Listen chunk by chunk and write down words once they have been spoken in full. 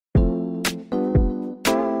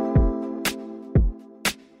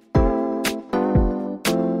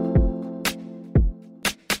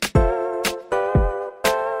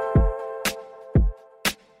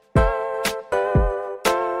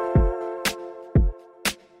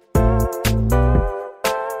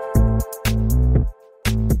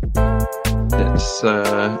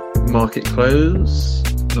Market close.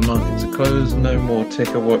 The markets are closed. No more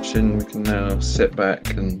ticker watching. We can now sit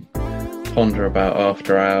back and ponder about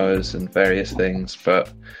after hours and various things.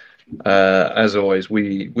 But as always,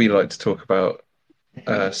 we like to talk about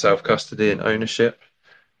self-custody and ownership.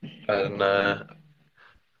 And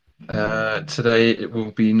today it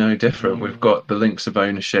will be no different. We've got the links of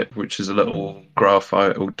ownership, which is a little graph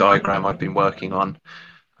or diagram I've been working on,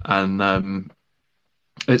 and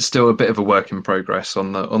it's still a bit of a work in progress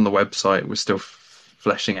on the website. We're still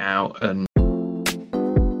fleshing it out, and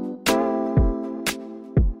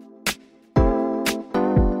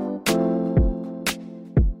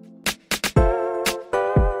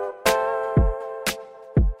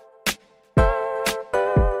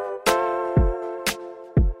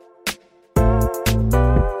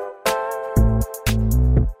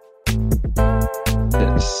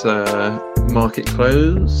it's market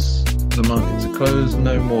close. The markets are closed.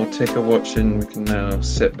 No more ticker watching. We can now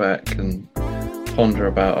sit back and ponder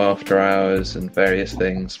about after hours and various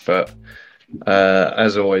things. But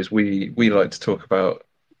as always, we like to talk about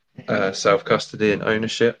self-custody and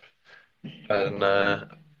ownership. And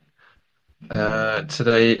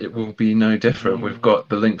today it will be no different. We've got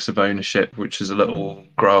the links of ownership, which is a little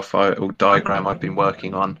graph or diagram I've been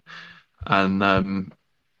working on, and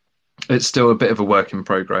it's still a bit of a work in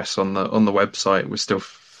progress on the website. We're still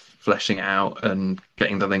fleshing it out and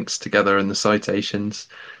getting the links together and the citations.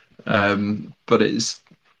 But it's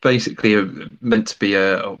basically meant to be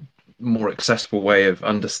a more accessible way of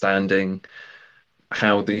understanding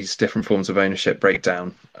how these different forms of ownership break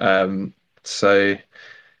down. So,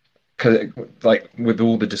 like with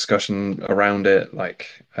all the discussion around it,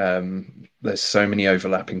 there's so many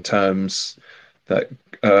overlapping terms that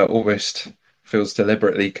almost feels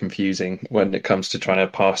deliberately confusing when it comes to trying to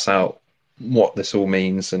parse out what this all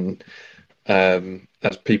means. And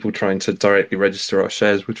as people trying to directly register our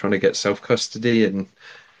shares, we're trying to get self-custody, and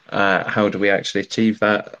how do we actually achieve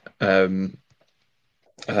that, and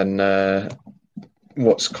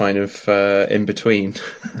what's kind of in between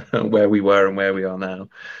where we were and where we are now.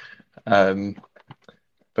 But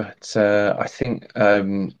I think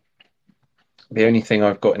the only thing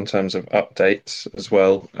I've got in terms of updates as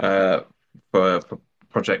well for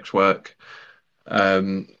project work,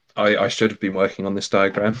 I should have been working on this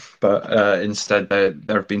diagram, but instead there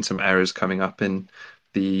have been some errors coming up in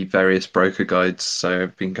the various broker guides, so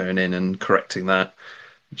I've been going in and correcting that,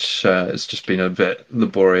 which has just been a bit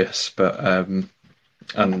laborious. But and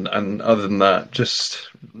other than that, just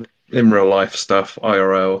in real life stuff,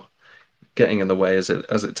 IRL, getting in the way as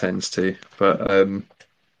it tends to. But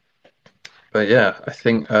yeah, I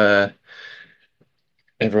think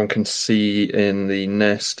everyone can see in the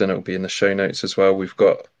nest, and it'll be in the show notes as well. We've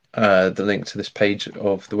got the link to this page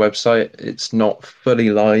of the website. It's not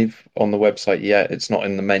fully live on the website yet. It's not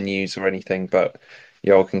in the menus or anything, but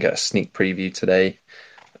y'all can get a sneak preview today.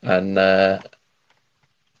 And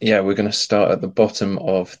yeah, we're going to start at the bottom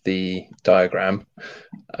of the diagram.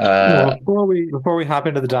 Before we hop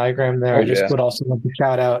into the diagram there, I just would also like to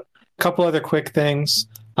shout out a couple other quick things.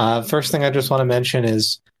 First thing I just want to mention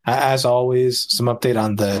is, as always, some update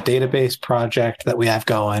on the database project that we have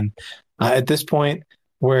going. At this point,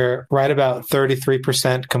 we're right about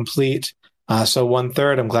 33% complete. So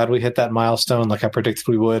 1/3. I'm glad we hit that milestone like I predicted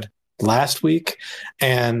we would last week.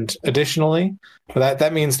 And additionally,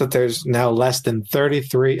 that means that there's now less than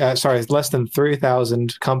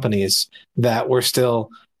 3,000 companies that we're still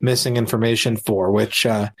missing information for, which,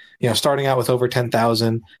 starting out with over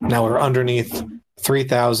 10,000, now we're underneath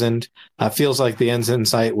 3,000. Feels like the end's in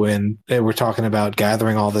sight when we're talking about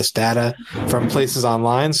gathering all this data from places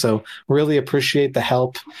online. So really appreciate the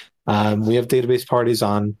help. We have database parties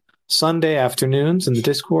on Sunday afternoons in the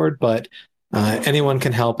Discord, but anyone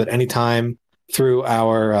can help at any time through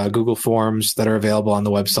our Google Forms that are available on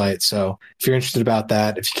the website. So if you're interested about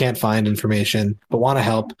that, if you can't find information but want to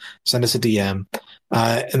help, send us a DM.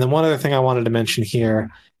 And then one other thing I wanted to mention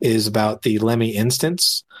here is about the Lemmy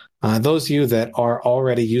instance. Those of you that are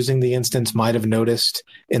already using the instance might have noticed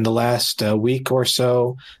in the last week or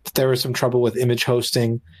so that there was some trouble with image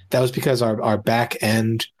hosting. That was because our back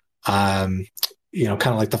end, kind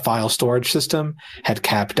of like the file storage system had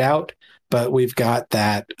capped out, but we've got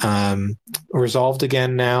that resolved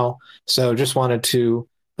again now. So just wanted to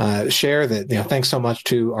share that, thanks so much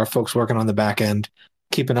to our folks working on the back end,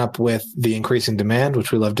 keeping up with the increasing demand,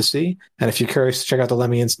 which we love to see. And if you're curious to check out the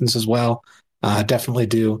Lemmy instance as well, definitely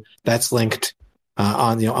do. That's linked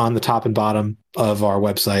on the top and bottom of our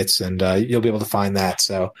websites, and you'll be able to find that.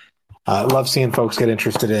 So love seeing folks get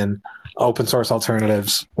interested in open source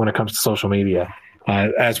alternatives when it comes to social media,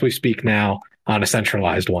 as we speak now on a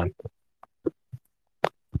centralized one.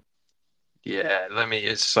 Yeah, Lemmy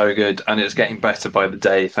is so good, and it's getting better by the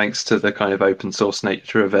day thanks to the kind of open source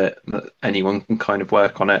nature of it, that anyone can kind of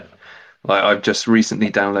work on it. Like I've just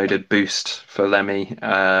recently downloaded Boost for Lemmy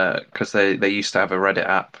because they used to have a Reddit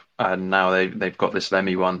app, and now they've got this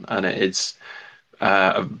Lemmy one, and it is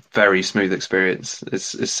a very smooth experience.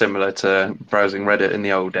 It's similar to browsing Reddit in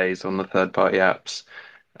the old days on the third party apps,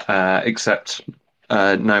 except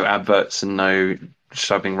no adverts and no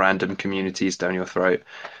shoving random communities down your throat.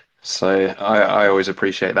 So I always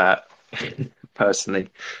appreciate that personally.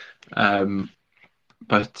 Um,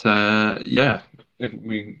 but yeah, if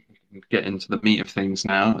we get into the meat of things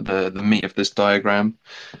now, the meat of this diagram.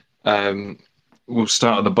 Um, we'll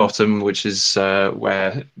start at the bottom, which is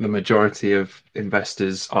where the majority of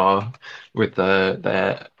investors are with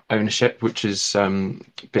their ownership, which is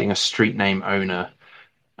being a street name owner.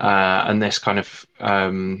 And this kind of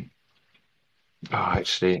oh,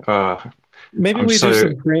 actually, Maybe I'm we do so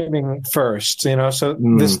some framing first, so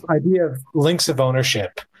mm, this idea of links of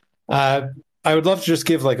ownership. Uh, I would love to just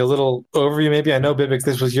give like a little overview. Maybe I know, Bibik,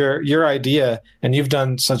 this was your idea, and you've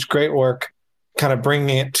done such great work, kind of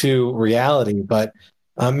bringing it to reality. But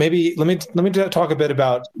maybe let me talk a bit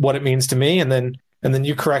about what it means to me, and then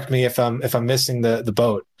you correct me if I'm missing the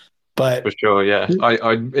boat. But for sure. Yeah,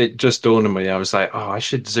 I it just dawned on me. I was like, oh, I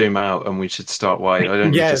should zoom out and we should start wide. I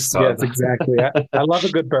don't need to yes, start yes, there. exactly. I love a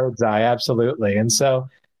good bird's eye, absolutely. And so,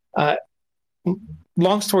 uh,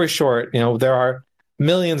 long story short, there are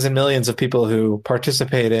millions and millions of people who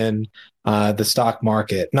participate in the stock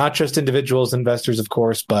market, not just individuals, investors, of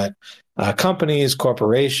course, but companies,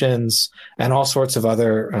 corporations, and all sorts of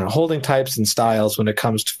other holding types and styles when it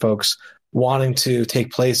comes to folks wanting to take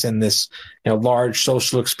place in this large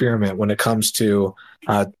social experiment when it comes to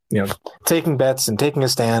taking bets and taking a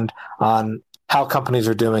stand on how companies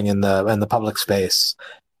are doing in the public space.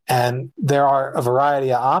 And there are a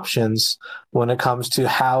variety of options when it comes to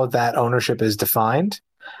how that ownership is defined.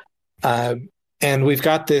 Uh, and we've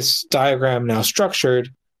got this diagram now structured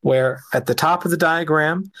where at the top of the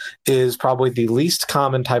diagram is probably the least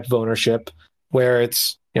common type of ownership, where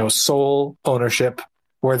it's sole ownership,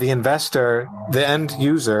 where the investor, the end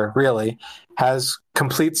user, really has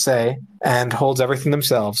complete say and holds everything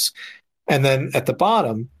themselves. And then at the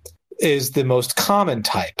bottom is the most common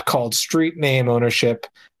type called street name ownership.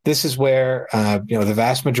 This is where the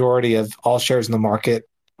vast majority of all shares in the market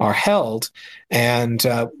are held, and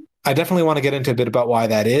I definitely want to get into a bit about why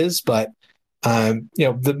that is. But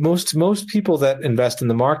the most people that invest in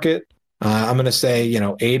the market, I'm going to say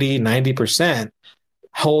 80-90%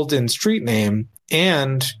 hold in street name,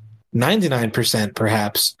 and 99%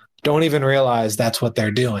 perhaps don't even realize that's what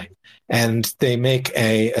they're doing, and they make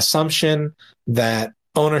a assumption that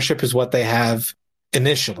ownership is what they have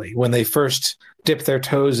initially when they first dip their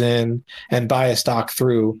toes in and buy a stock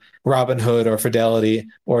through Robinhood or Fidelity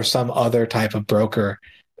or some other type of broker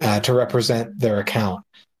to represent their account.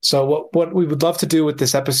 So what we would love to do with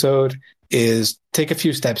this episode is take a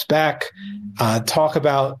few steps back, talk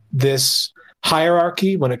about this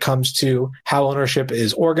hierarchy when it comes to how ownership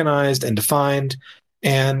is organized and defined,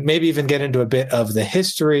 and maybe even get into a bit of the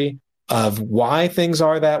history of why things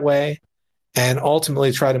are that way, and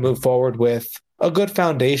ultimately try to move forward with a good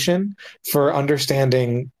foundation for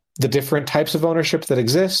understanding the different types of ownership that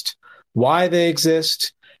exist, why they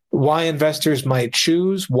exist, why investors might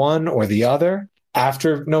choose one or the other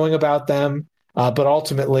after knowing about them. But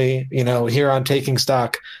ultimately, here on Taking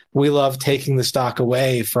Stock, we love taking the stock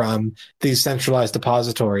away from these centralized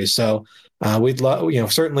depositories. So we'd love,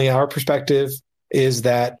 certainly our perspective is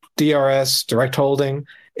that DRS, direct holding,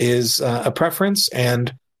 is a preference,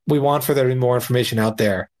 and we want for there to be more information out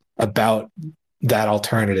there about that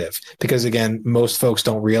alternative, because again, most folks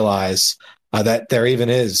don't realize that there even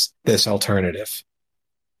is this alternative.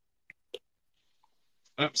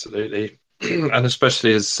 Absolutely, and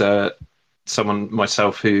especially as someone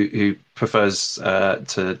myself who prefers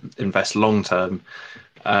to invest long term,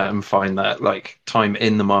 find that like time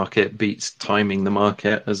in the market beats timing the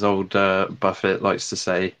market, as old Buffett likes to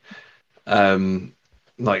say. Um,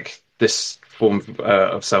 like this form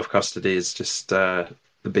of self custody is just the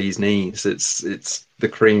bee's knees. It's the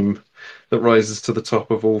cream that rises to the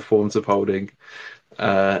top of all forms of holding,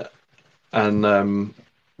 uh, and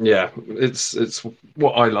yeah, it's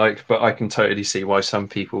what I like. But I can totally see why some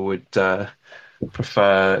people would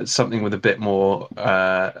prefer something with a bit more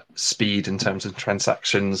speed in terms of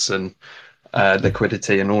transactions and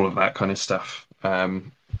liquidity and all of that kind of stuff.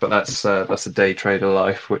 But that's a day trader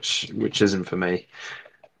life, which isn't for me.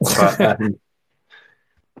 But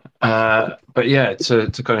but yeah, to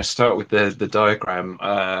kind of start with the diagram,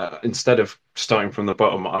 instead of starting from the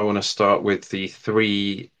bottom, I want to start with the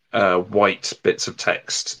three white bits of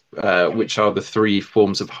text, which are the three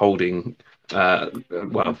forms of holding.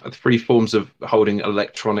 Three forms of holding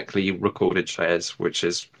electronically recorded shares, which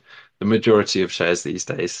is the majority of shares these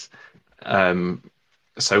days.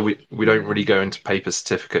 So we don't really go into paper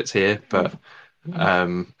certificates here, but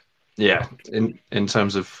yeah, in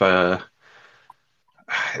terms of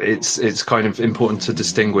it's kind of important to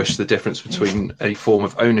distinguish the difference between a form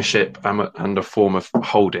of ownership and a form of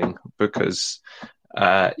holding, because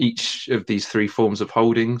each of these three forms of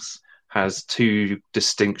holdings has two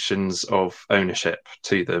distinctions of ownership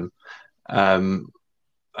to them.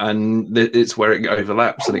 And it's where it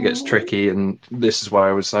overlaps and it gets tricky. And this is why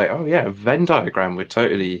I would say, oh yeah, a Venn diagram would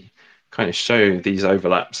totally kind of show these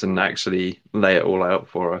overlaps and actually lay it all out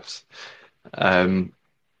for us.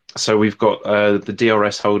 So we've got the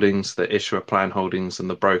DRS holdings, the issuer plan holdings, and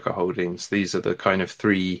the broker holdings. These are the kind of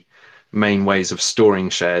three main ways of storing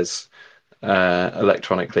shares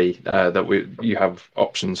electronically that you have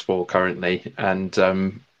options for currently. And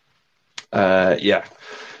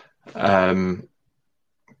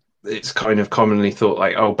it's kind of commonly thought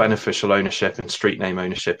like, oh, beneficial ownership and street name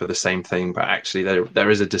ownership are the same thing, but actually there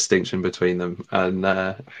is a distinction between them. And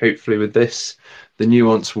hopefully with this, the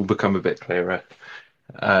nuance will become a bit clearer.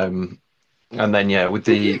 And then, with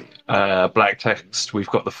the black text, we've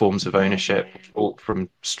got the forms of ownership from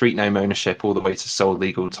street name ownership all the way to sole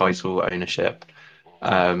legal title ownership.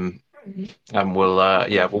 And we'll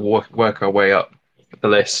work our way up the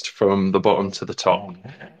list from the bottom to the top.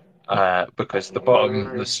 Because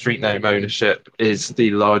the street name ownership is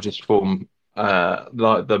the largest form,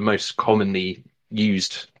 the most commonly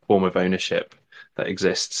used form of ownership that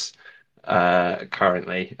exists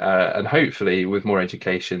currently, and hopefully with more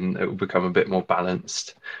education it will become a bit more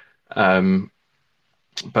balanced.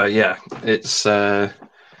 But yeah, it's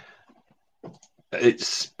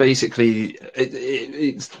basically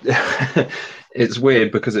it's it's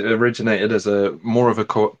weird because it originated as a more of a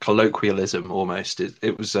colloquialism almost.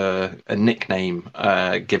 It was a nickname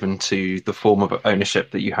given to the form of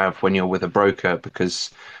ownership that you have when you're with a broker,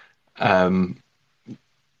 because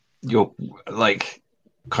you're like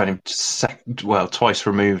kind of twice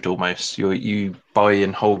removed almost. You buy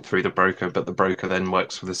and hold through the broker, but the broker then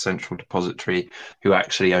works for the central depository who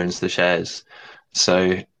actually owns the shares.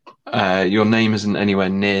 So your name isn't anywhere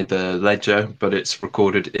near the ledger, but it's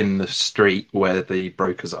recorded in the street where the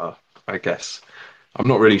brokers are, I guess. I'm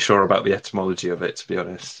not really sure about the etymology of it, to be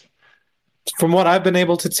honest. From what I've been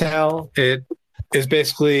able to tell, it is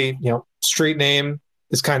basically, street name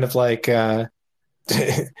is kind of like air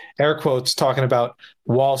quotes talking about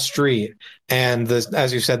Wall Street and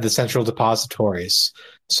as you said, the central depositories.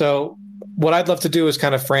 So what I'd love to do is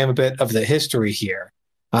kind of frame a bit of the history here.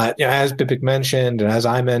 As Bipik mentioned, and as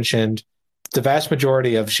I mentioned, the vast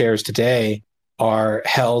majority of shares today are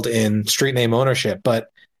held in street name ownership, but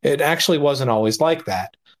it actually wasn't always like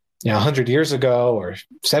that. 100 years ago or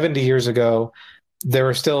 70 years ago, there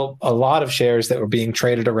were still a lot of shares that were being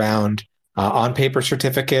traded around on paper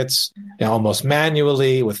certificates, almost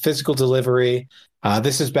manually with physical delivery.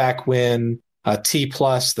 This is back when T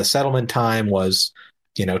plus the settlement time was,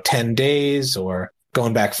 10 days, or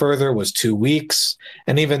going back further was 2 weeks.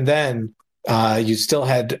 And even then, you still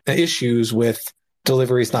had issues with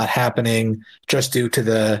deliveries not happening just due to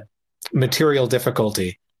the material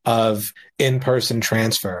difficulty of in-person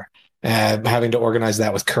transfer, having to organize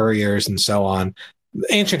that with couriers and so on.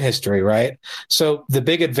 Ancient history, right? So the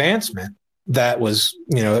big advancement that was,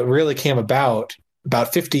 it really came about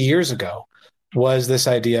 50 years ago was this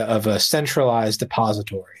idea of a centralized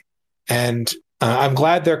depository. And I'm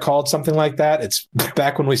glad they're called something like that. It's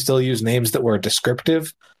back when we still use names that were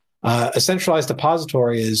descriptive. A centralized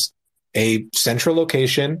depository is a central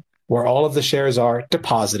location where all of the shares are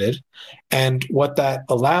deposited. And what that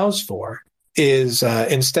allows for is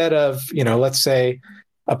instead of, let's say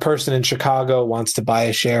a person in Chicago wants to buy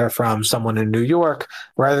a share from someone in New York,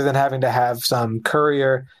 rather than having to have some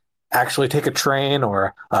courier actually take a train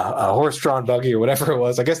or a horse-drawn buggy or whatever it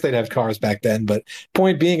was. I guess they'd have cars back then. But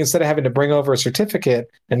point being, instead of having to bring over a certificate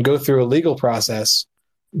and go through a legal process,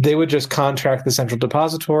 they would just contract the central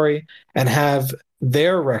depository and have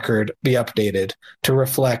their record be updated to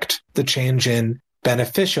reflect the change in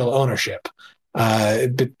beneficial ownership.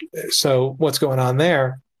 So what's going on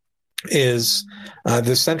there is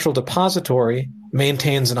the central depository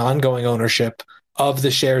maintains an ongoing ownership of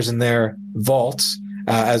the shares in their vaults,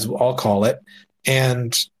 as I'll call it.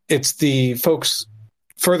 And it's the folks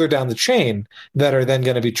further down the chain that are then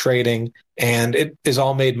going to be trading, and it is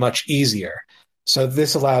all made much easier. So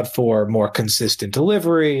this allowed for more consistent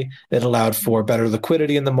delivery. It allowed for better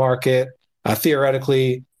liquidity in the market.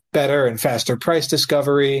 Theoretically, better and faster price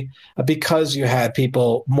discovery, because you had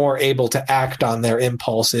people more able to act on their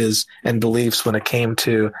impulses and beliefs when it came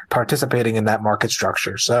to participating in that market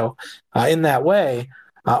structure. So, in that way,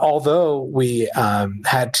 although we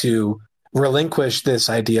had to relinquish this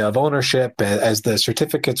idea of ownership as the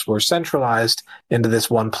certificates were centralized into this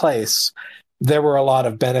one place, there were a lot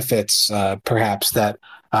of benefits, perhaps that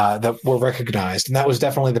were recognized, and that was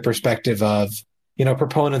definitely the perspective of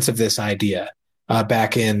proponents of this idea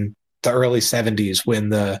back in the early '70s when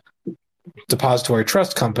the Depository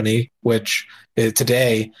Trust Company, which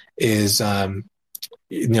today is the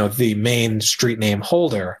main street name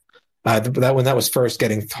holder, that when that was first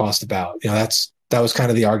getting tossed about, that was kind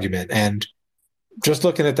of the argument. And just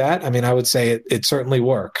looking at that, I mean, I would say it certainly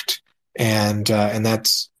worked, and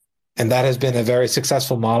that has been a very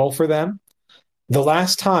successful model for them. The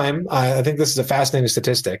last time, I think this is a fascinating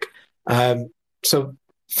statistic. So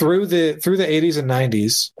through the 80s and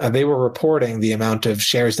 90s, they were reporting the amount of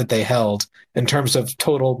shares that they held in terms of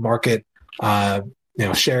total market,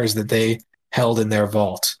 shares that they held in their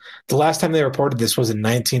vault. The last time they reported this was in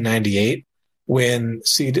 1998, when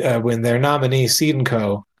their nominee Seed &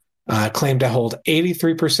 Co. Claimed to hold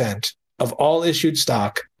 83% of all issued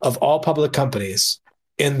stock of all public companies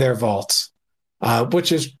in their vaults,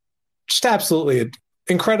 which is just absolutely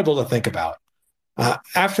incredible to think about.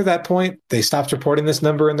 After that point, they stopped reporting this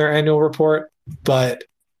number in their annual report. But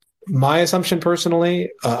my assumption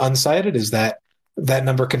personally, unsighted, is that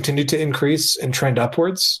number continued to increase and trend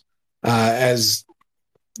upwards as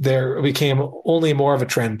there became only more of a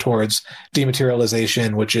trend towards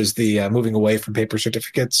dematerialization, which is the moving away from paper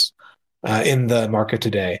certificates in the market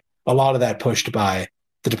today. A lot of that pushed by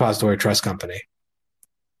the Depository Trust Company.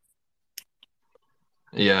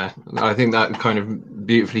 Yeah, I think that kind of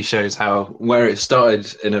beautifully shows where it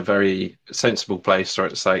started in a very sensible place, where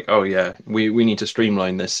it's like, oh yeah, we need to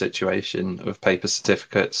streamline this situation of paper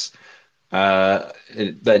certificates.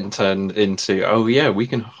 It then turned into, oh yeah, we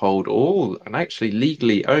can hold all and actually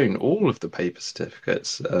legally own all of the paper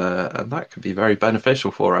certificates, and that could be very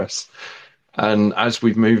beneficial for us. And as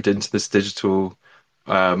we've moved into this digital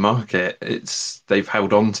market, they've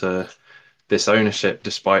held on to this ownership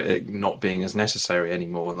despite it not being as necessary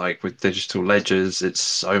anymore. Like with digital ledgers, it's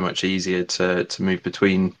so much easier to move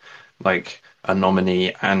between like a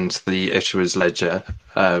nominee and the issuer's ledger.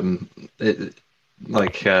 The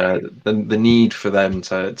need for them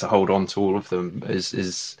to hold on to all of them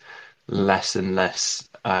is less and less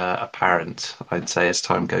apparent, I'd say, as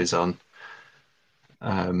time goes on.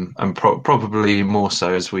 And probably more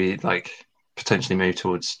so as we potentially move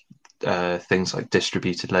towards things like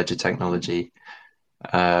distributed ledger technology,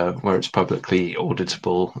 where it's publicly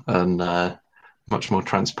auditable and much more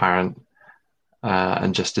transparent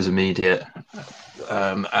and just as immediate,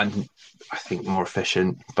 and I think more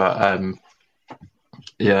efficient. But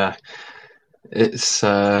yeah, it's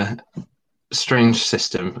a strange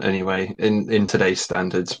system anyway in today's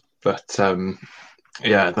standards. But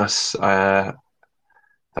yeah, that's the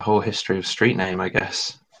whole history of street name, I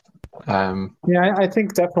guess. Yeah, I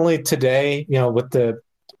think definitely today, with the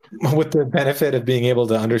benefit of being able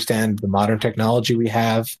to understand the modern technology we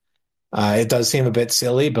have, it does seem a bit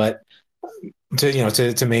silly, but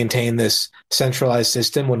to maintain this centralized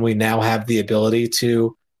system when we now have the ability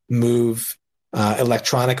to move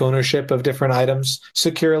electronic ownership of different items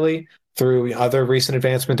securely through other recent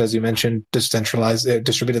advancement, as you mentioned, decentralized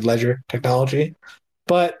distributed ledger technology.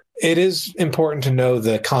 But it is important to know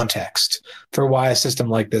the context for why a system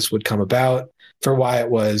like this would come about, for why it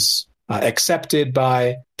was accepted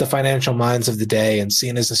by the financial minds of the day and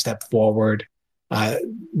seen as a step forward.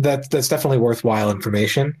 That's definitely worthwhile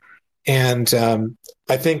information. And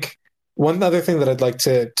I think one other thing that I'd like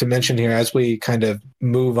to mention here as we kind of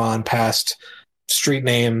move on past street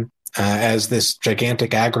name as this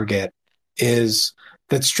gigantic aggregate is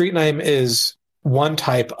that street name is one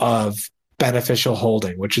type of beneficial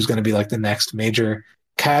holding, which is going to be like the next major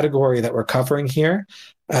category that we're covering here.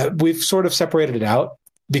 We've sort of separated it out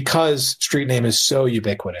because street name is so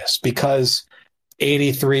ubiquitous, because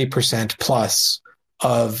 83% plus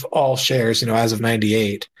of all shares, as of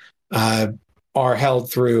 98, are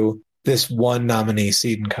held through this one nominee,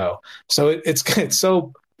 Seed & Co. So it's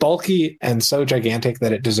so bulky and so gigantic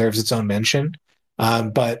that it deserves its own mention.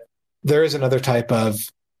 But there is another type of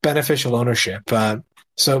beneficial ownership.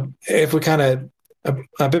 So if we kind of,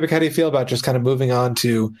 Vivek, how do you feel about just kind of moving on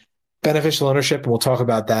to beneficial ownership? And we'll talk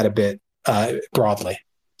about that a bit broadly.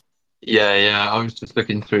 Yeah. I was just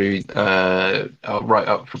looking through right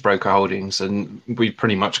up for broker holdings, and we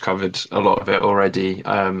pretty much covered a lot of it already.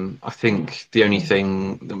 I think the only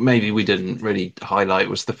thing that maybe we didn't really highlight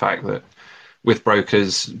was the fact that with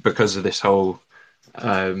brokers, because of this whole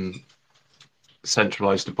um,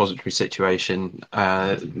 centralized depository situation,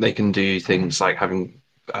 they can do things like having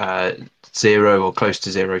zero or close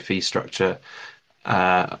to zero fee structure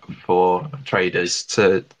for traders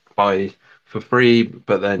to buy for free,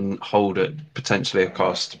 but then hold at potentially a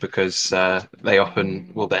cost, because they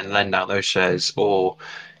often will then lend out those shares or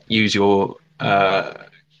use your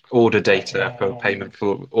order data for payment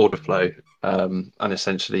for order flow, and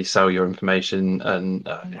essentially sell your information, and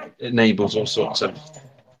enables all sorts of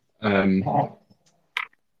um,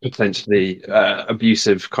 potentially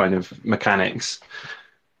abusive kind of mechanics.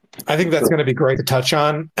 I think that's going to be great to touch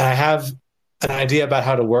on. I have an idea about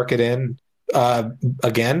how to work it in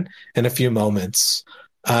again in a few moments.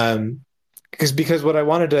 Because what I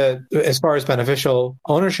wanted to, as far as beneficial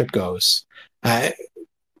ownership goes,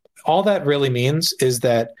 all that really means is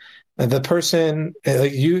that the person,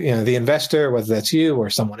 the investor, whether that's you or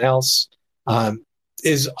someone else,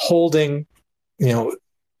 is holding, a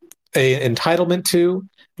entitlement to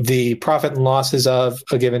the profit and losses of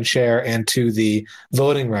a given share and to the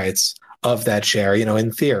voting rights of that share,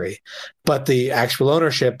 in theory. But the actual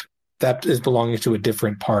ownership, that is belonging to a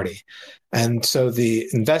different party. And so the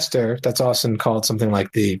investor, that's often called something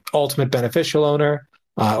like the ultimate beneficial owner,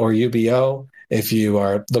 or UBO, if you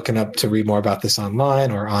are looking up to read more about this online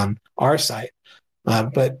or on our site.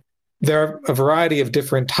 But there are a variety of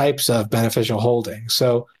different types of beneficial holding.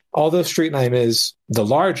 So although Street Name is the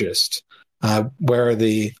largest, where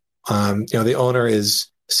the owner is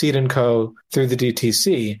Seed & Co. through the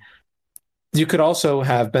DTC, you could also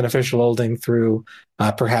have beneficial holding through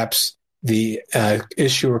perhaps the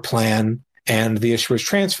issuer plan and the issuer's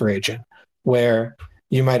transfer agent, where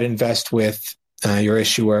you might invest with your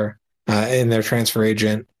issuer in their transfer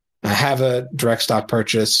agent, have a direct stock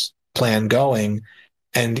purchase plan going,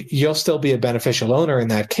 and you'll still be a beneficial owner in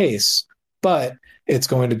that case, but it's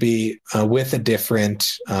going to be with a different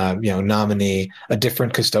nominee, a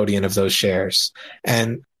different custodian of those shares.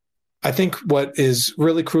 And I think what is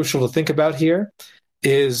really crucial to think about here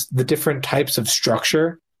is the different types of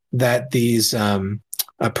structure that these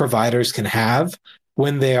providers can have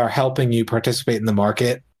when they are helping you participate in the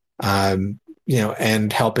market,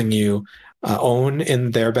 and helping you own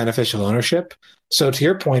in their beneficial ownership. So to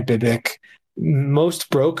your point, Bibik, most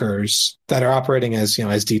brokers that are operating as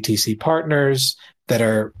DTC partners, that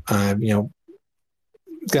are going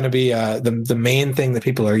to be the main thing that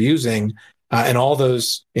people are using, and all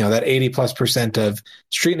those that 80+% of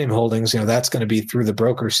Street Name holdings, that's going to be through the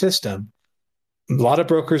broker system. A lot of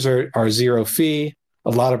brokers are zero fee. A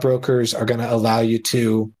lot of brokers are going to allow you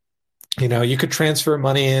to, you could transfer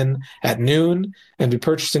money in at noon and be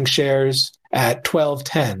purchasing shares at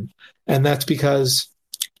 12:10, and that's because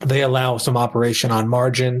they allow some operation on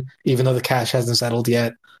margin, even though the cash hasn't settled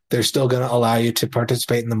yet. They're still going to allow you to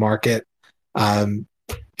participate in the market, and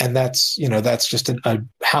that's just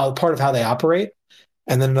part of how they operate.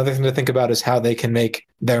 And then another thing to think about is how they can make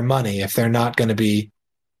their money. If they're not going to be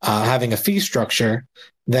having a fee structure,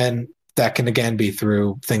 then that can again be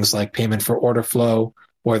through things like payment for order flow,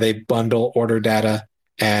 where they bundle order data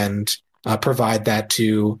and provide that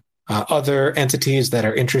to other entities that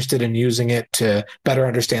are interested in using it to better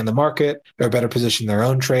understand the market or better position their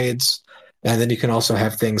own trades. And then you can also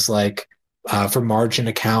have things like for margin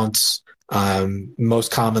accounts.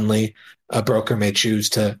 Most commonly, a broker may choose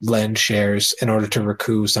to lend shares in order to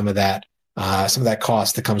recoup some of that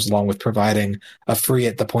cost that comes along with providing a free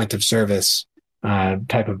at the point of service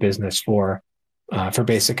type of business for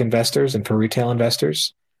basic investors and for retail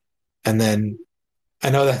investors. And then I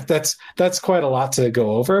know that's quite a lot to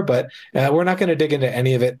go over, but we're not going to dig into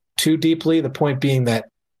any of it too deeply. The point being that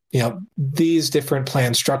these different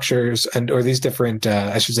plan structures or these different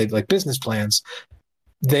I should say like business plans,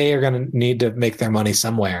 they are going to need to make their money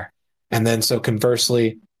somewhere. And then so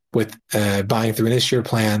conversely, with buying through an issuer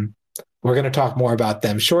plan, we're going to talk more about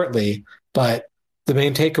them shortly. But the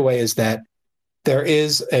main takeaway is that there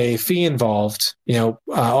is a fee involved,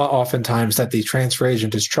 oftentimes that the transfer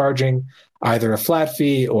agent is charging either a flat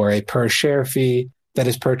fee or a per share fee that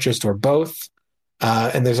is purchased, or both.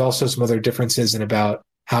 And there's also some other differences in about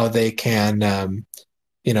how they can, how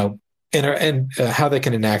they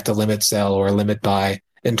can enact a limit sell or a limit buy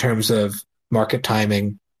in terms of market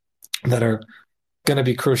timing that are going to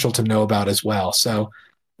be crucial to know about as well. So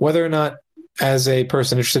whether or not as a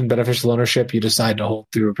person interested in beneficial ownership, you decide to hold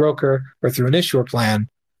through a broker or through an issuer plan,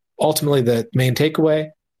 ultimately the main takeaway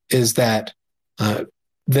is that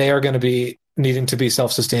they are going to be needing to be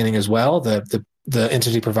self-sustaining as well, the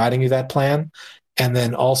entity providing you that plan. And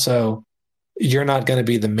then also, you're not going to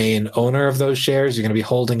be the main owner of those shares. You're going to be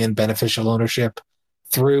holding in beneficial ownership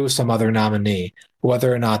through some other nominee,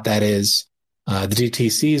 whether or not that is the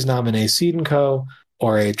DTC's nominee, Seed & Co.,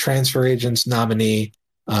 or a transfer agent's nominee,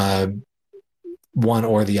 one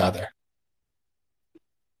or the other.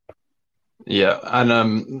 Yeah,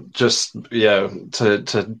 and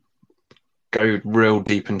to go real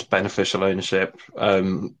deep into beneficial ownership,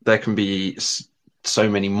 there can be so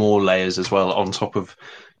many more layers as well on top of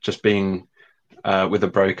just being with a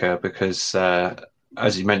broker, because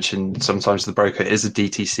as you mentioned, sometimes the broker is a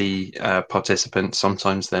DTC participant,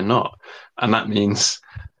 sometimes they're not, and that means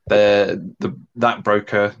that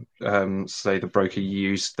broker, say the broker you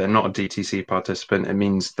use, they're not a DTC participant. It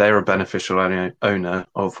means they're a beneficial owner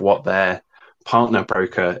of what their partner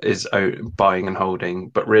broker is buying and holding,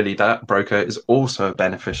 but really that broker is also a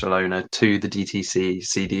beneficial owner to the DTC,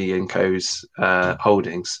 CD & Co's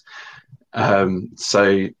holdings.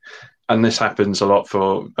 So, and this happens a lot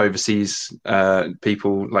for overseas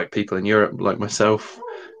people, like people in Europe, like myself.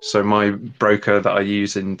 So my broker that I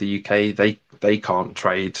use in the UK, they can't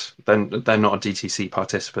trade. They're not a DTC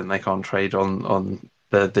participant. They can't trade on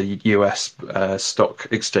the US stock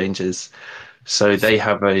exchanges. So they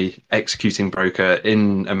have a executing broker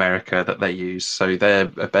in America that they use. So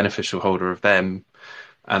they're a beneficial holder of them,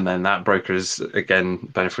 and then that broker is again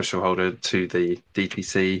beneficial holder to the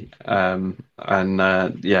DTC.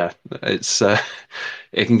 It's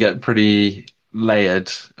it can get pretty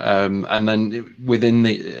layered. And then within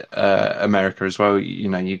the America as well,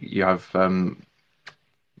 you have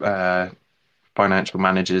financial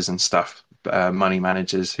managers and stuff, money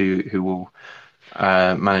managers who will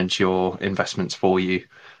manage your investments for you.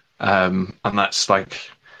 And that's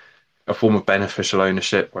like a form of beneficial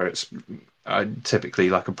ownership where it's typically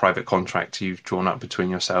like a private contract you've drawn up between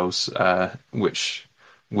yourselves, which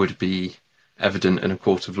would be evident in a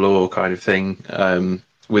court of law kind of thing.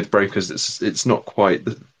 With brokers, it's not quite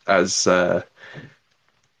as well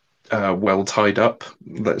tied up,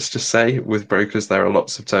 let's just say. With brokers, there are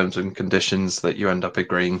lots of terms and conditions that you end up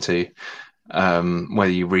agreeing to,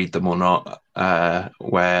 whether you read them or not,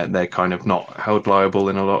 where they're kind of not held liable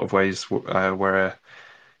in a lot of ways, where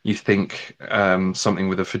you think something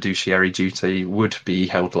with a fiduciary duty would be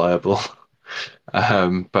held liable.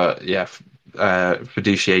 But yeah,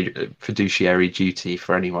 fiduciary duty,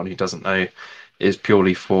 for anyone who doesn't know, is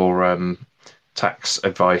purely for tax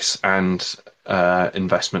advice and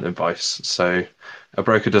investment advice. So a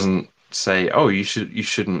broker doesn't say, oh, you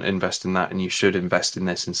shouldn't invest in that and you should invest in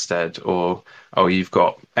this instead, or oh, you've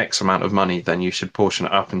got X amount of money, then you should portion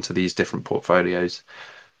it up into these different portfolios.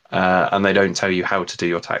 And they don't tell you how to do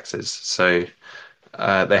your taxes. So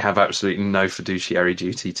they have absolutely no fiduciary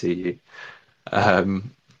duty to you.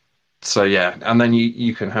 So yeah, and then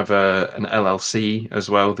you can have an LLC as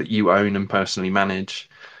well that you own and personally manage.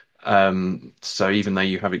 So even though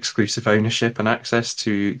you have exclusive ownership and access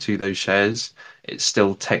to those shares, it's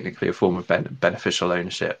still technically a form of beneficial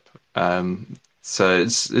ownership. So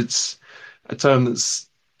it's a term that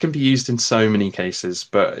can be used in so many cases,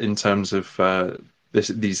 but in terms of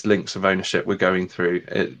these links of ownership we're going through,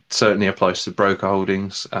 it certainly applies to broker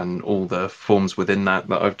holdings and all the forms within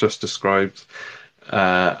that I've just described.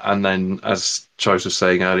 And then, as Charles was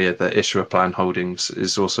saying earlier, the issuer plan holdings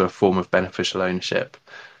is also a form of beneficial ownership.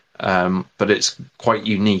 But it's quite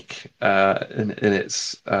unique in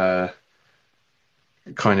its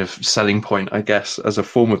kind of selling point, I guess, as a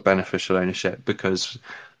form of beneficial ownership, because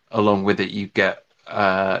along with it, you get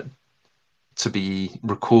to be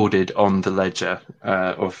recorded on the ledger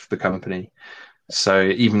of the company. So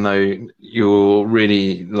even though you're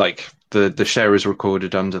really like the share is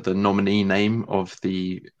recorded under the nominee name of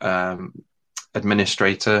the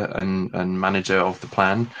administrator and manager of the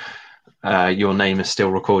plan, your name is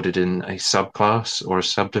still recorded in a subclass or a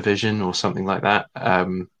subdivision or something like that,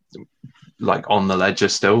 like on the ledger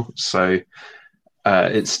still. So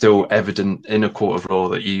it's still evident in a court of law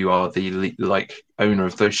that you are the owner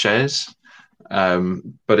of those shares,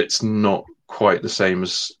 but it's not quite the same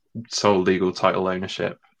as sole legal title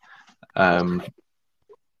ownership.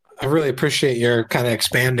 I really appreciate your kind of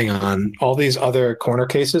expanding on all these other corner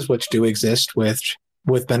cases which do exist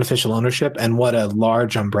with beneficial ownership and what a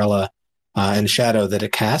large umbrella and shadow that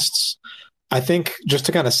it casts. I think just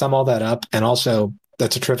to kind of sum all that up, and also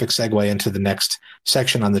that's a terrific segue into the next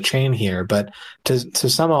section on the chain here, but to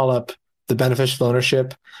sum all up the beneficial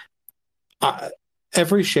ownership,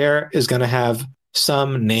 every share is going to have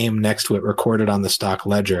some name next to it recorded on the stock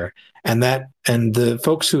ledger, and the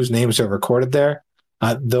folks whose names are recorded there,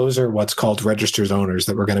 those are what's called registered owners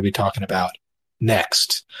that we're going to be talking about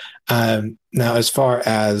next. Now, as far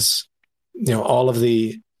as all of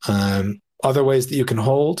the other ways that you can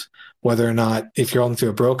hold, whether or not if you're holding through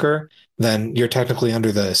a broker, then you're technically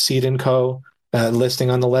under the Seed and Co. Listing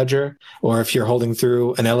on the ledger, or if you're holding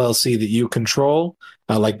through an LLC that you control,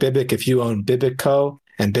 like Bibic, if you own Bibic Co.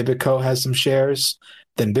 and Bibic Co. has some shares,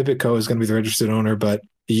 then Bibic Co. is going to be the registered owner, but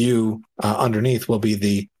you underneath will be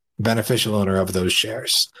the beneficial owner of those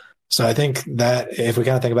shares. So I think that if we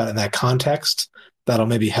kind of think about it in that context, that'll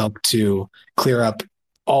maybe help to clear up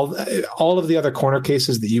all of the other corner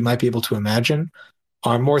cases that you might be able to imagine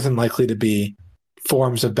are more than likely to be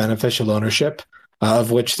forms of beneficial ownership,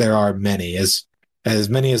 of which there are many, as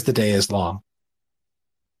many as the day is long.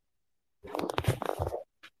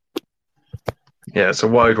 Yeah, it's a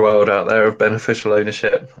wide world out there of beneficial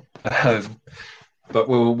ownership. But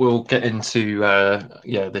we'll get into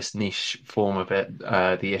this niche form of it,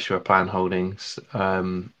 the issuer plan holdings,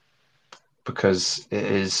 because it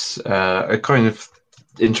is a kind of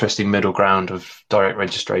interesting middle ground of direct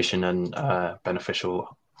registration and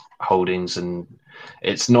beneficial holdings. And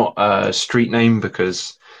it's not a street name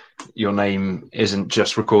because your name isn't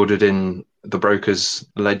just recorded in the broker's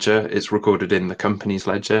ledger, it's recorded in the company's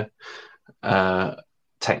ledger,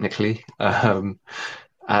 technically.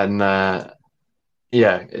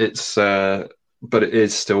 It's but it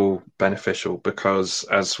is still beneficial because,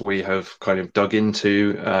 as we have kind of dug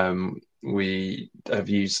into, we have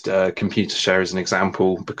used Computershare as an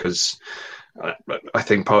example because I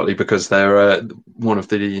think partly because they're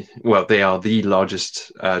they are the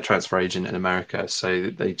largest transfer agent in America, so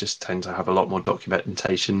they just tend to have a lot more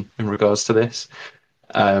documentation in regards to this.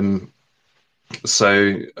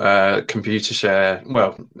 Computershare,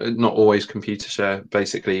 well, not always Computershare.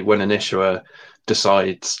 Basically, when an issuer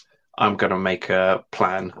decides I'm going to make a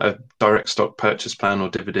plan, a direct stock purchase plan or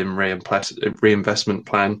dividend reinvestment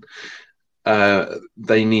plan,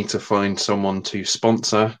 they need to find someone to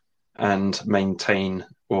sponsor and maintain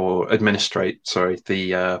or administrate,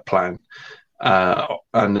 the plan.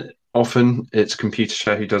 And often it's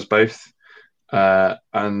Computershare who does both.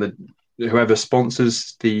 And whoever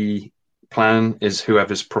sponsors the plan is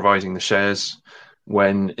whoever's providing the shares.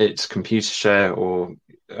 When it's Computershare or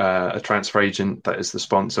a transfer agent that is the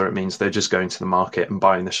sponsor, it means they're just going to the market and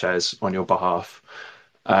buying the shares on your behalf.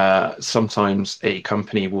 Sometimes a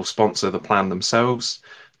company will sponsor the plan themselves.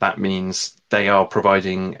 That means they are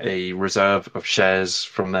providing a reserve of shares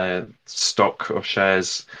from their stock of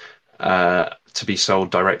shares to be sold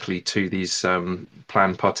directly to these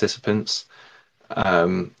plan participants.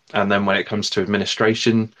 And then when it comes to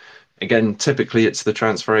administration, again, typically it's the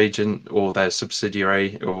transfer agent or their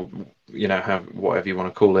subsidiary, or whatever you want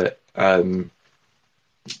to call it.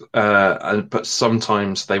 But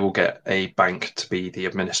sometimes they will get a bank to be the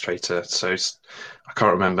administrator. So I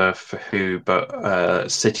can't remember for who, but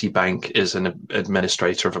Citibank is an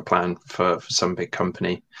administrator of a plan for some big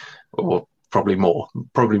company, or probably more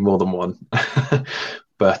than one.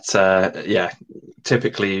 But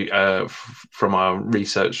typically from our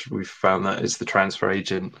research, we've found that it's the transfer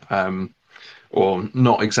agent, or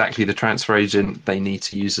not exactly the transfer agent. They need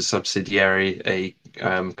to use a subsidiary, a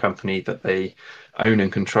company that they own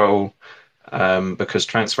and control, because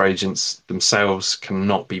transfer agents themselves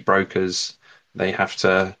cannot be brokers. They have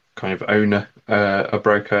to kind of own a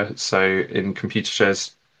broker. So in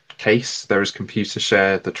Computershare's case, there is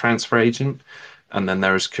Computershare, the transfer agent, and then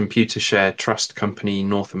there is Computershare Trust Company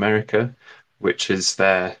North America, which is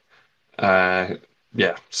their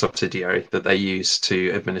subsidiary that they use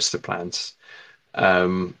to administer plans.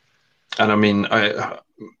 And I mean,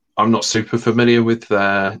 I'm not super familiar with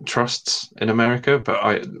trusts in America,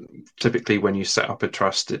 but typically when you set up a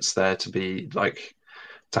trust, it's there to be like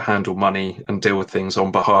to handle money and deal with things on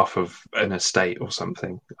behalf of an estate or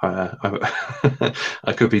something. I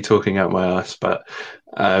could be talking out my ass, but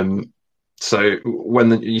so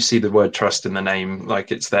when you see the word trust in the name,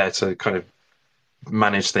 like it's there to kind of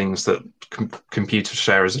manage things that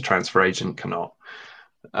Computershare as a transfer agent cannot.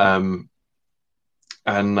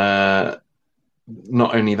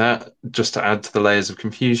 Not only that, just to add to the layers of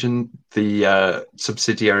confusion, the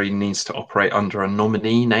subsidiary needs to operate under a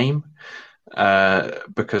nominee name,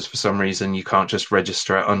 because for some reason you can't just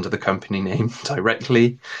register it under the company name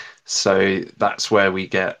directly. So that's where we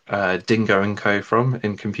get Dingo & Co. from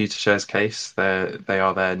in Computershare's case. They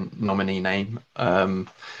are their nominee name.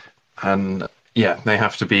 And yeah, they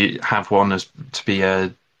have to have one as to be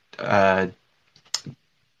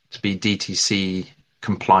DTC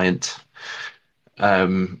compliant.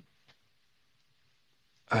 Oh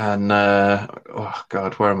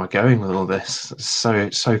God, where am I going with all this?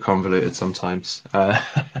 It's so convoluted sometimes.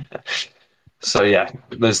 So yeah,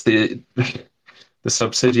 there's the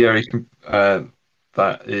subsidiary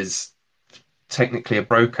that is technically a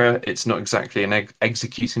broker. It's not exactly an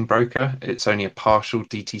executing broker. It's only a partial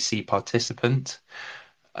DTC participant.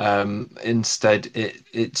 Instead,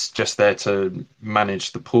 it's just there to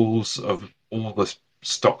manage the pools of all the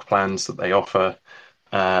stock plans that they offer.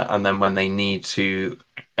 And then when they need to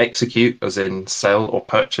execute, as in sell or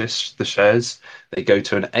purchase the shares, they go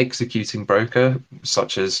to an executing broker,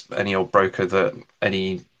 such as any old broker that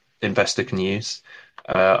any investor can use.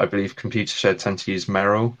 I believe Computershare tend to use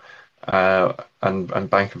Merrill and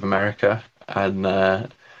Bank of America, and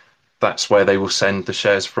that's where they will send the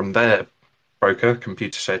shares from their broker,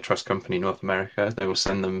 Computershare Trust Company North America. They will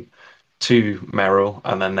send them to Merrill,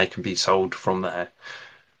 and then they can be sold from there.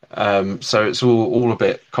 So it's all a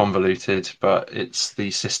bit convoluted, but it's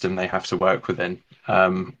the system they have to work within.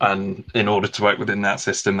 And in order to work within that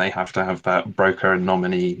system, they have to have that broker and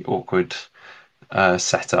nominee awkward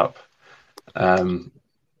setup.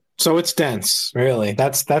 So it's dense, really.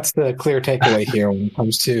 That's the clear takeaway here when it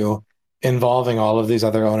comes to involving all of these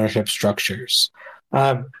other ownership structures.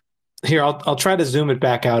 Here, I'll try to zoom it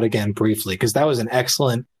back out again briefly because that was an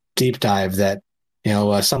excellent deep dive that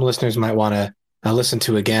some listeners might want to listen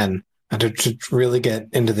to again and to really get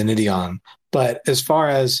into the nitty on. But as far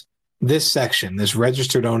as this section, this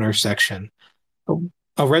registered owner section,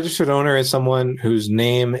 a registered owner is someone whose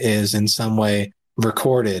name is in some way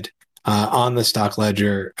recorded on the stock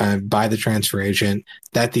ledger by the transfer agent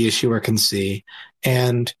that the issuer can see.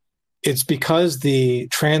 And it's because the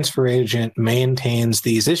transfer agent maintains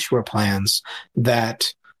these issuer plans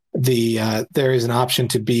that there is an option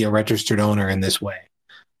to be a registered owner in this way.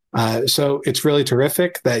 So it's really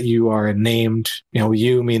terrific that you are named,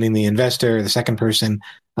 you meaning the investor, the second person,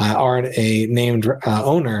 are a named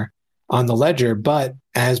owner on the ledger. But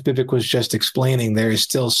as Bibik was just explaining, there is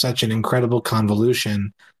still such an incredible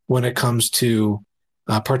convolution when it comes to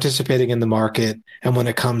participating in the market and when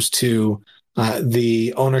it comes to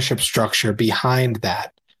the ownership structure behind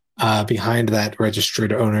that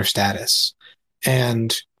registered owner status.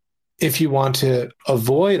 And if you want to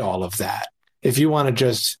avoid all of that, if you want to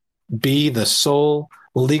just be the sole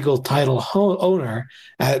legal title owner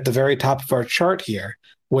at the very top of our chart here,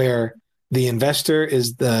 where the investor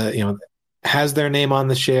is has their name on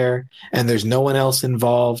the share and there's no one else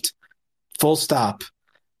involved, full stop,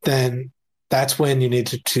 then that's when you need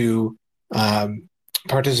to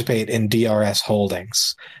participate in DRS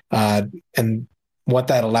holdings. And what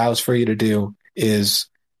that allows for you to do is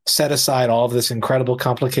set aside all of this incredible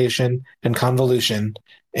complication and convolution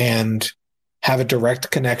and have a direct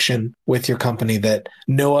connection with your company that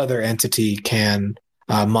no other entity can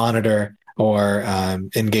monitor or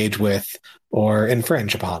engage with or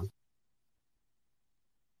infringe upon.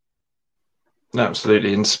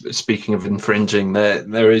 Absolutely. And speaking of infringing,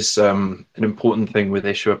 there is an important thing with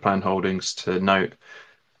issuer plan holdings to note,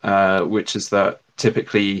 which is that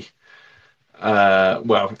typically, in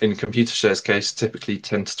Computershare's case, typically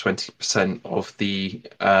 10 to 20% of the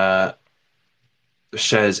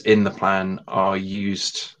shares in the plan are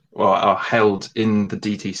held in the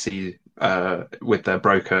DTC with their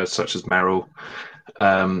broker, such as Merrill,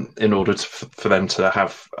 in order for them to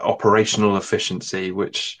have operational efficiency,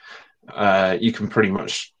 which you can pretty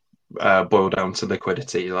much boil down to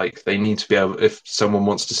liquidity. Like, they need to be able, if someone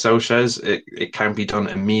wants to sell shares, it can be done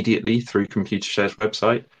immediately through Computershare's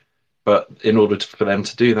website. But in order for them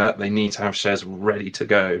to do that, they need to have shares ready to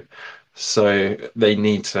go. So they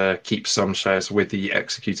need to keep some shares with the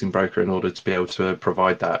executing broker in order to be able to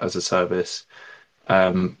provide that as a service.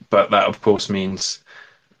 But that, of course, means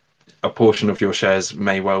a portion of your shares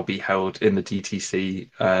may well be held in the DTC,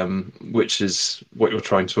 which is what you're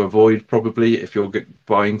trying to avoid probably if you're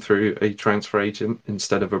buying through a transfer agent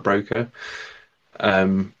instead of a broker.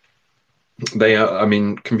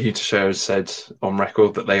 Computershare has said on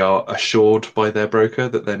record that they are assured by their broker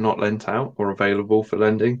that they're not lent out or available for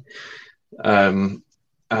lending. And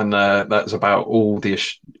that's about all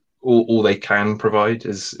they can provide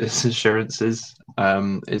is assurances.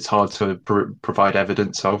 It's hard to provide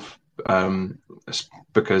evidence of,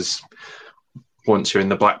 because once you're in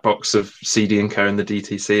the black box of CD & Co and the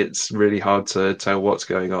DTC, it's really hard to tell what's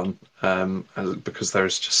going on, because there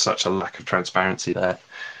is just such a lack of transparency there.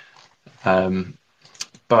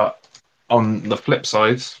 But on the flip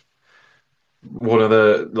side,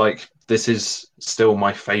 this is still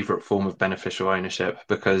my favorite form of beneficial ownership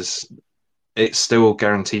because it still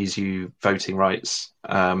guarantees you voting rights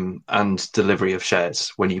and delivery of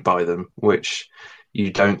shares when you buy them, which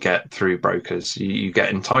you don't get through brokers. You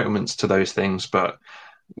get entitlements to those things, but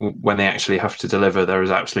when they actually have to deliver, there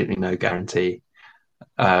is absolutely no guarantee.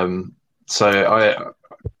 So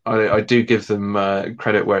I do give them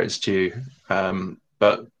credit where it's due,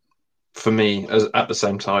 but for me, at the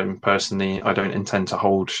same time, personally, I don't intend to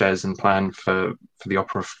hold shares in Plan for the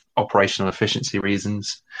operational efficiency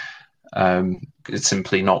reasons. It's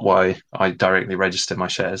simply not why I directly register my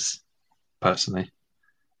shares personally.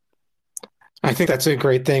 I think that's a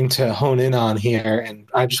great thing to hone in on here. And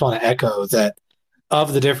I just want to echo that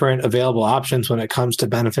of the different available options when it comes to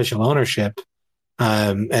beneficial ownership,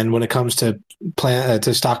 and when it comes to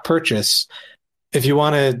to stock purchase, if you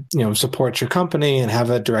want to support your company and have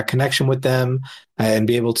a direct connection with them, and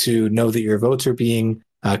be able to know that your votes are being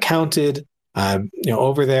counted,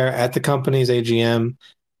 over there at the company's AGM.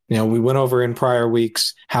 We went over in prior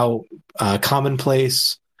weeks how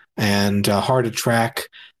commonplace and hard to track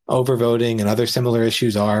overvoting and other similar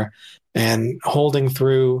issues are, and holding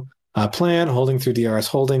through Plan, holding through DRS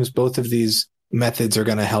Holdings. Both of these methods are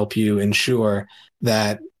going to help you ensure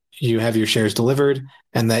that you have your shares delivered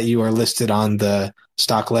and that you are listed on the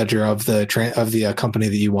stock ledger of the company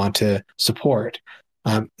that you want to support.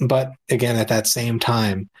 But again, at that same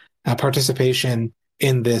time, participation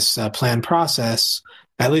in this plan process,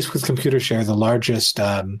 at least with Computershare,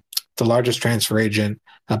 the largest transfer agent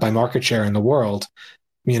by market share in the world,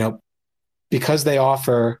 because they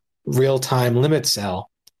offer real-time limit sell,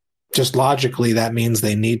 just logically that means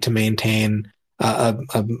they need to maintain a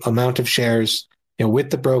amount of shares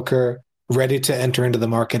with the broker ready to enter into the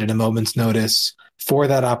market at a moment's notice for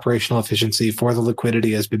that operational efficiency, for the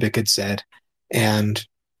liquidity, as Bibik had said. And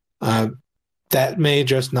that may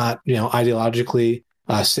just not, ideologically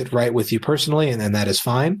sit right with you personally, and that is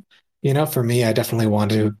fine. For me, I definitely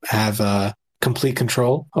want to have complete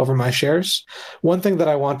control over my shares. One thing that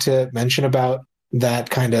I want to mention about that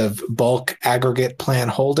kind of bulk aggregate plan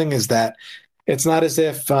holding is that it's not as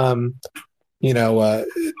if Tom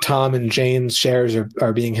and Jane's shares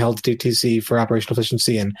are being held to DTC for operational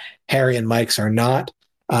efficiency and Harry and Mike's are not.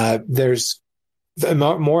 There's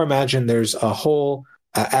more imagine there's a whole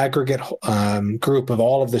aggregate group of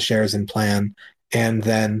all of the shares in Plan, and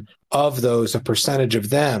then of those, a percentage of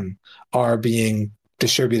them are being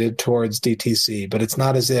distributed towards DTC. But it's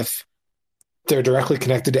not as if they're directly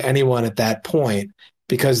connected to anyone at that point,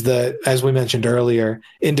 because as we mentioned earlier,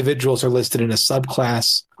 individuals are listed in a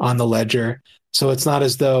subclass on the ledger. So it's not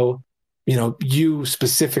as though, you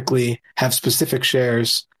specifically have specific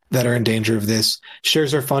shares that are in danger of this.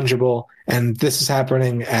 Shares are fungible, and this is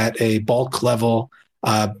happening at a bulk level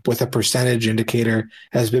with a percentage indicator,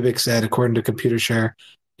 as Bibik said, according to Computershare,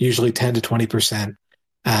 usually 10 to 20%.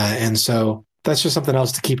 And so that's just something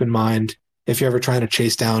else to keep in mind. If you're ever trying to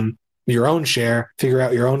chase down your own share, figure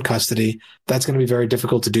out your own custody, that's going to be very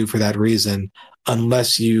difficult to do for that reason,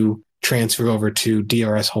 unless you transfer over to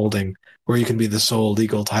DRS Holding, where you can be the sole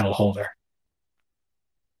legal title holder.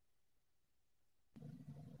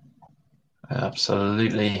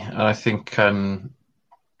 Absolutely. I think,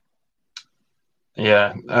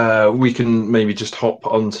 we can maybe just hop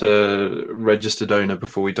onto registered owner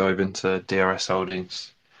before we dive into DRS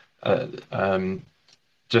Holdings.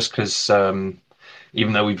 Just because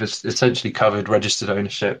even though we've essentially covered registered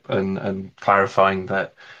ownership and clarifying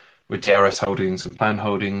that with DRS Holdings and Plan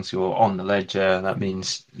Holdings, you're on the ledger. That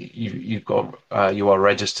means you are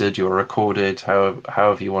registered, you're recorded,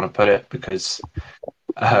 however you want to put it, because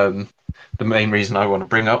the main reason I want to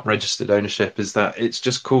bring up registered ownership is that it's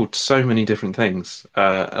just called so many different things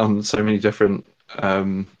on so many different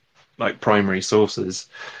primary sources.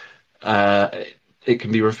 It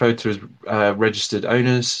can be referred to as registered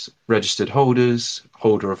owners, registered holders,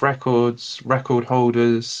 holder of records, record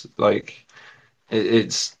holders.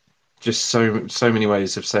 It's just so many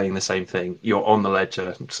ways of saying the same thing. You're on the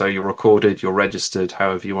ledger, so you're recorded, you're registered,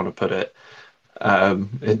 however you want to put it.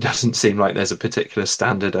 It doesn't seem like there's a particular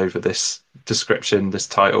standard over this description, this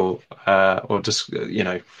title, or just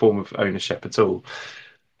form of ownership at all.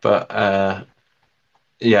 But at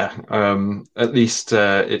least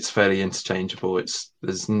it's fairly interchangeable.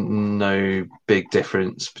 There's no big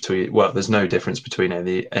difference between there's no difference between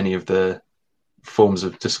any of the forms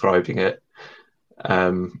of describing it.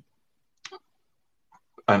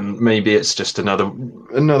 And maybe it's just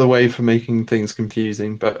another way for making things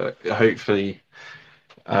confusing, but hopefully,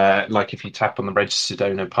 if you tap on the registered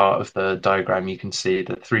owner part of the diagram, you can see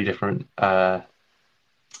the three different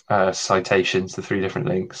citations, the three different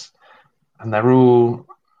links, and they're all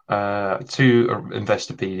two are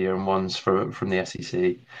Investopedia and one's from the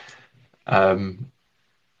SEC.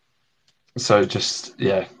 So just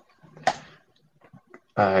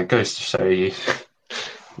goes to show you.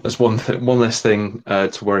 There's one less thing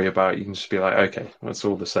to worry about. You can just be like, okay, it's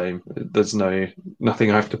all the same. There's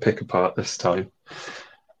nothing I have to pick apart this time.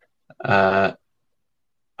 And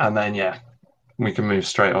then we can move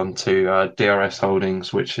straight on to DRS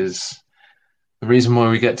Holdings, which is the reason why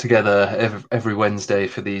we get together every Wednesday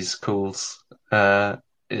for these calls.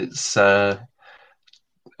 It's the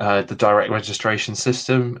direct registration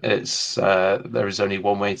system. It's there is only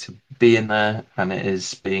one way to be in there, and it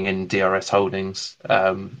is being in DRS Holdings.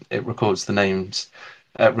 It records the names,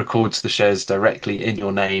 records the shares directly in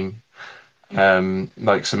your name.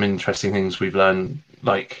 Like some interesting things we've learned,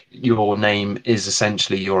 like your name is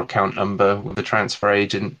essentially your account number with the transfer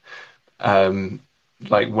agent. Um,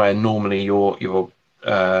 like where normally your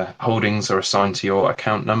holdings are assigned to your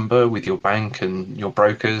account number with your bank and your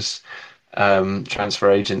brokers, transfer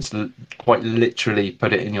agents quite literally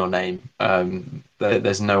put it in your name.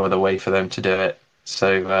 There's no other way for them to do it.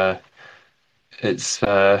 So it's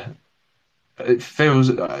it feels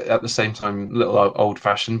at the same time a little old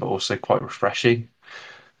fashioned, but also quite refreshing.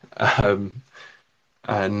 Um,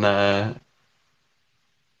 and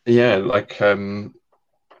yeah, like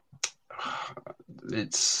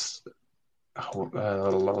it's. I'm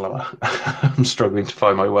struggling to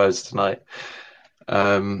find my words tonight.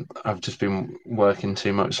 I've just been working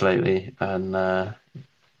too much lately and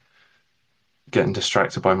getting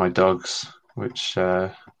distracted by my dogs, which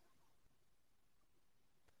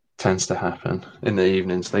tends to happen in the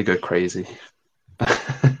evenings. They go crazy.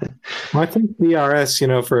 Well, I think DRS,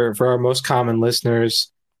 for our most common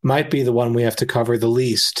listeners, might be the one we have to cover the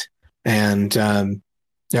least. And, you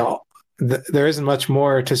know, there isn't much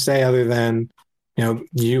more to say other than,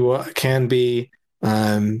 you can be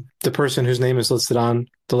the person whose name is listed on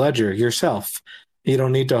the ledger yourself. You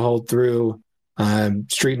don't need to hold through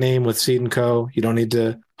street name with Seed and Co. You don't need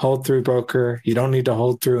to hold through broker. You don't need to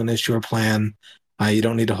hold through an issuer plan. You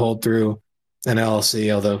don't need to hold through an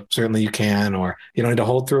LLC, although certainly you can, or you don't need to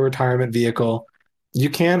hold through a retirement vehicle.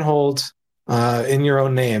 You can hold in your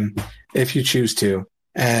own name if you choose to.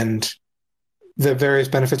 And the various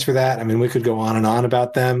benefits for that, I mean, we could go on and on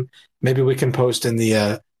about them. Maybe we can post in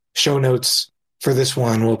the show notes for this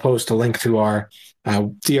one. We'll post a link to our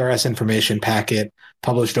DRS information packet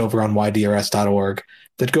published over on ydrs.org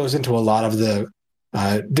that goes into a lot of the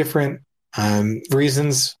different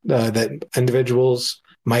reasons that individuals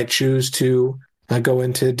might choose to go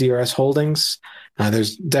into DRS holdings.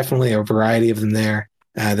 There's definitely a variety of them there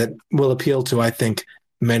that will appeal to, I think,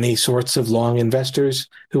 many sorts of long investors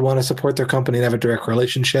who want to support their company and have a direct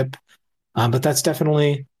relationship. But that's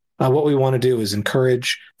definitely what we want to do, is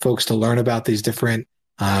encourage folks to learn about these different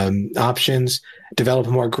options, develop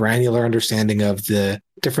a more granular understanding of the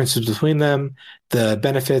differences between them, the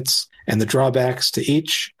benefits and the drawbacks to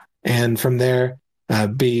each, and from there,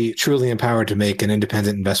 be truly empowered to make an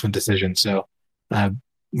independent investment decision. So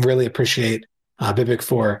really appreciate Bibik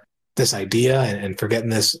for this idea and for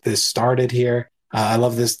getting this started here. I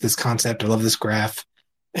love this concept. I love this graph.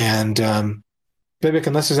 And Bibik,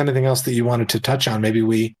 unless there's anything else that you wanted to touch on, maybe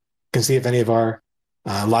we can see if any of our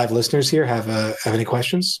live listeners here have any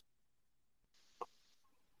questions.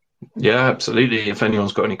 Yeah, absolutely. If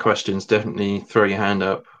anyone's got any questions, definitely throw your hand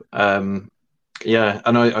up. Yeah,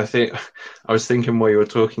 and I think I was thinking while you were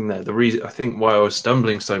talking there, the reason I think why I was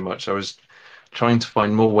stumbling so much, I was trying to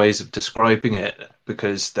find more ways of describing it,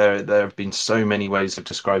 because there have been so many ways of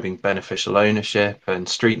describing beneficial ownership and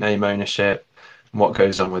street name ownership, and what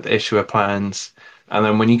goes on with issuer plans. And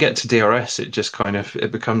then when you get to DRS, it just kind of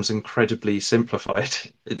it becomes incredibly simplified.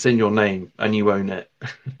 It's in your name and you own it.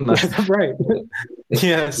 Right.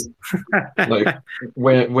 Yes. Like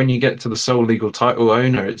when you get to the sole legal title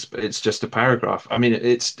owner, it's just a paragraph. I mean,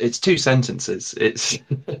 it's two sentences. It's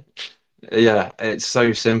yeah, it's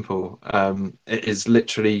so simple. It is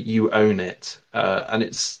literally you own it, and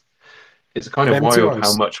it's kind of And it's wild how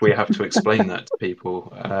yours. much we have to explain that to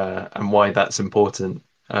people, and why that's important.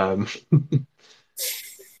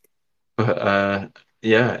 But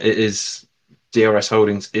yeah, it is. DRS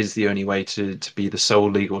Holdings is the only way to be the sole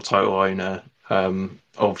legal title owner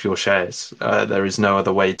of your shares. There is no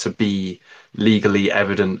other way to be legally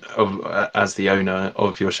evident of as the owner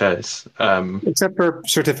of your shares. Except for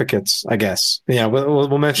certificates, I guess. Yeah,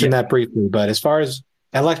 we'll mention Yeah, that briefly. But as far as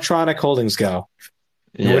electronic holdings go,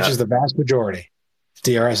 which yeah, is the vast majority,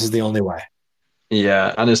 DRS is the only way.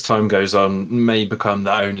 yeah. And as time goes on, may become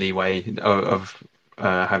the only way of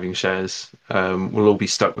having shares. We'll all be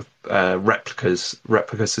stuck with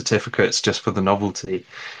replica certificates just for the novelty.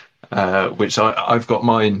 Which I've got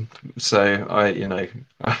mine, so I'll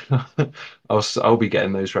be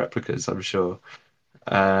getting those replicas, I'm sure.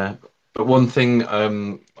 Uh, but one thing I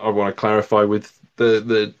want to clarify with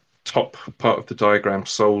the top part of the diagram,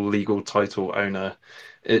 sole legal title owner,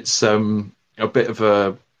 it's a bit of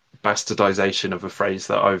a bastardization of a phrase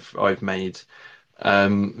that I've made.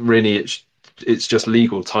 Really, it's just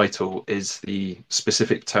legal title is the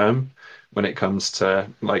specific term when it comes to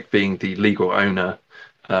like being the legal owner.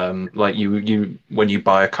 Like you when you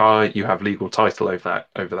buy a car, you have legal title over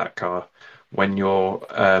that car. When you're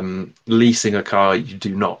leasing a car, you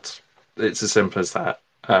do not. It's as simple as that.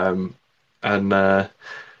 And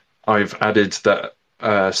I've added that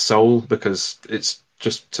sole because it's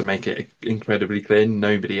just to make it incredibly clear.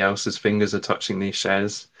 Nobody else's fingers are touching these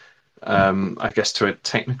shares. I guess to a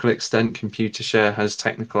technical extent, ComputerShare has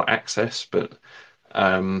technical access, but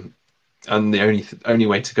and the only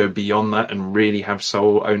way to go beyond that and really have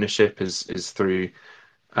sole ownership is through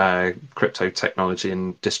crypto technology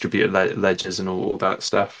and distributed ledgers and all that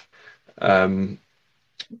stuff.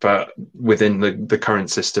 But within the current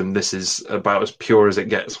system, this is about as pure as it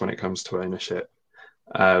gets when it comes to ownership.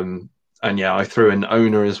 And yeah, I threw in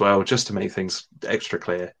owner as well just to make things extra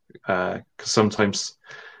clear, because sometimes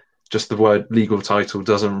just the word legal title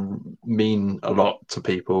doesn't mean a lot to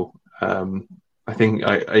people. I think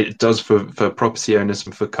it does for property owners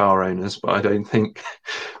and for car owners, but I don't think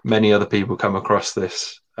many other people come across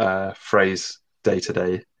this phrase day to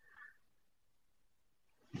day.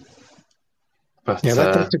 Yeah,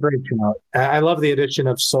 But that's a great shout. I love the addition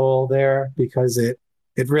of soul there because it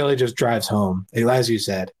really just drives home, as you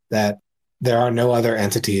said, that there are no other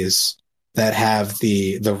entities that have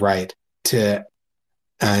the right to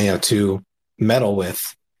to meddle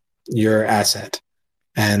with your asset,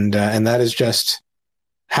 and that is just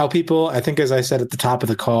how people. I think, as I said at the top of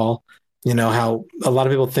the call, how a lot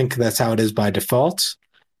of people think that's how it is by default,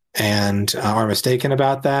 and are mistaken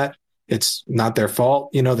about that. It's not their fault.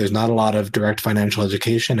 There's not a lot of direct financial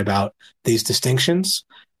education about these distinctions,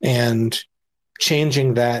 and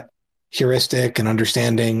changing that heuristic and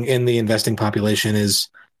understanding in the investing population is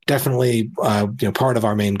definitely part of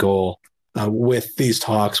our main goal with these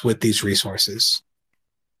talks, with these resources.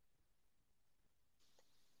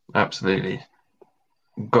 absolutely,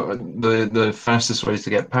 got the fastest way to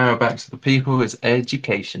get power back to the people is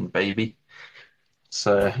education, baby.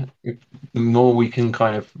 So the more we can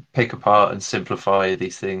kind of pick apart and simplify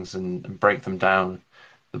these things and break them down,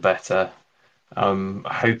 the better. I'm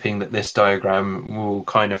hoping that this diagram will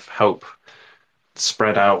kind of help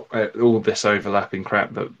spread out all this overlapping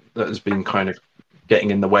crap that has been kind of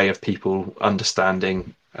getting in the way of people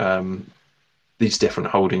understanding these different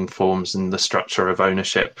holding forms and the structure of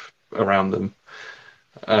ownership around them.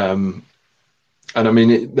 Um, and I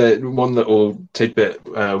mean, the one little tidbit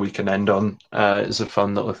we can end on is a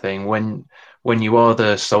fun little thing. When you are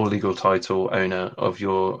the sole legal title owner of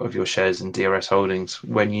your shares in DRS Holdings,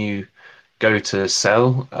 when you go to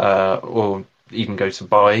sell or even go to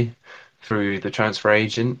buy through the transfer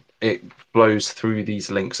agent, it flows through these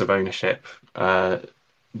links of ownership, down,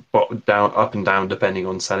 up and down, depending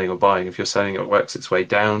on selling or buying. If you're selling, it works its way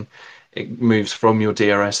down. It moves from your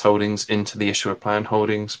DRS holdings into the issuer plan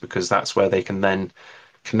holdings because that's where they can then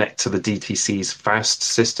connect to the DTC's FAST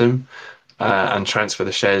system and transfer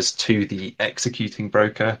the shares to the executing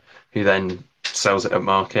broker, who then sells it at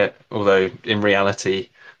market. Although in reality,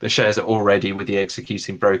 the shares are already with the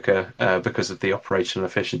executing broker because of the operational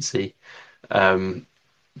efficiency.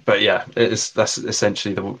 But yeah, that's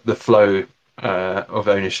essentially the flow of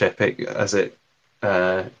ownership as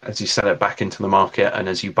you sell it back into the market and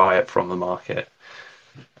as you buy it from the market.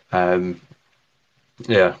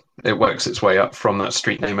 Yeah, it works its way up from that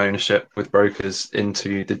street name ownership with brokers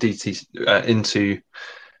into the into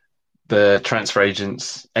the transfer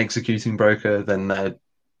agent's executing broker, then their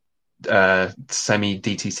semi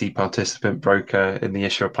DTC participant broker in the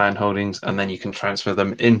issuer plan holdings, and then you can transfer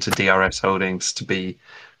them into DRS holdings to be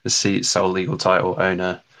the sole legal title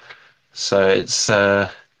owner. So it's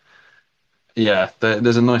yeah,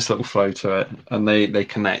 there's a nice little flow to it, and they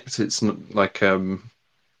connect. It's not like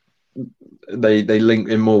they link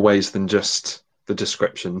in more ways than just the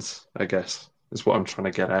descriptions, I guess, is what I'm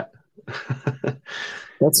trying to get at.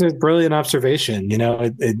 That's a brilliant observation.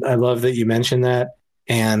 I love that you mentioned that,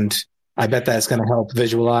 and I bet that's going to help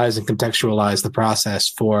visualize and contextualize the process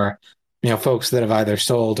for folks that have either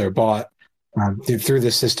sold or bought through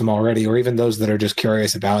this system already, or even those that are just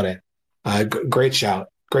curious about it. Great shout.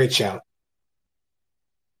 Great shout.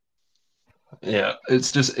 Yeah,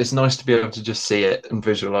 it's nice to be able to just see it and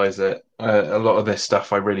visualize it. A lot of this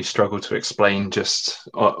stuff I really struggle to explain just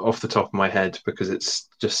off the top of my head because it's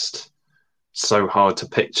just so hard to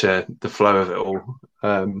picture the flow of it all.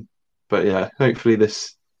 But yeah, hopefully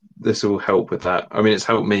this will help with that. I mean, it's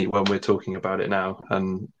helped me when we're talking about it now,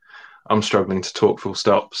 and I'm struggling to talk full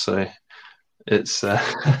stop. So it's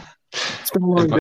It's been a long